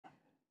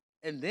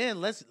And then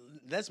let's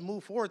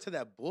move forward to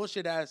that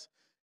bullshit ass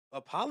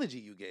apology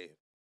you gave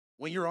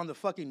when you're on the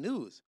fucking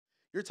news.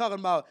 You're talking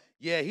about,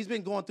 yeah, he's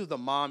been going through the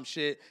mom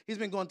shit. He's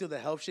been going through the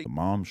health shit. The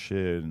mom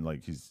shit, and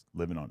like he's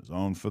living on his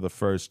own for the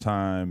first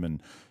time, and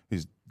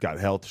he's got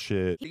health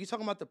shit. Are you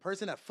talking about the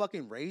person that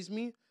fucking raised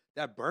me,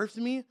 that birthed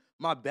me,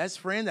 my best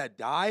friend that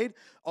died?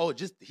 Oh,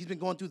 just he's been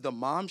going through the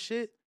mom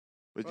shit.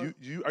 But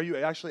are you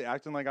actually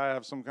acting like I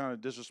have some kind of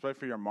disrespect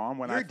for your mom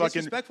when You're I fucking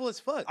disrespectful as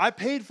fuck. I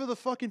paid for the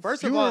fucking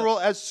First funeral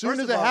as soon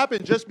as it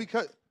happened just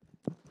because.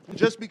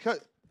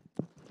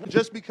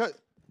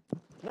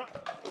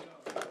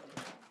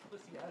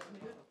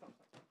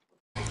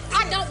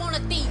 I don't want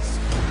a thief.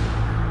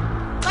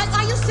 Like,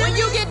 are you serious? When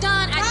you get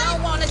done, I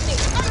don't want a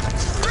thief.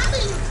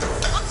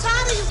 I'm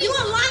tired of you. You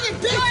a lying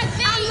bitch. You're a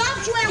thief. I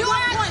loved you at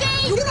one point.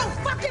 You don't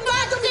fucking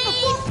lie to me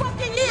for 4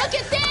 fucking years. Look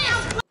at this.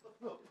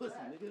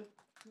 Pussy, nigga.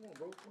 Come on,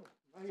 bro.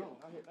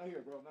 Not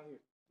here, bro. Not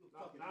here.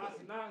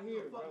 Not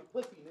here, bro.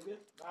 Pussy, nigga.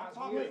 I'm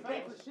talking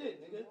fake for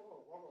shit, nigga.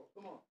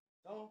 Come on.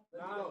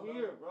 Not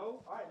here,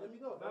 bro. All right, let me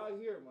go, bro. Not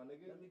here, my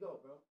nigga. Let me go,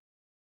 bro.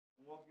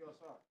 I'm walking you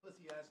outside.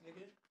 Pussy ass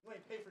nigga. You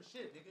ain't pay for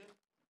shit, nigga.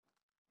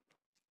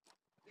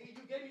 Nigga,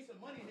 you gave me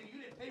some money, nigga.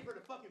 You didn't pay for the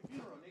fucking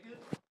funeral, nigga.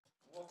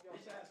 Walk your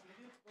ass,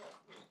 nigga.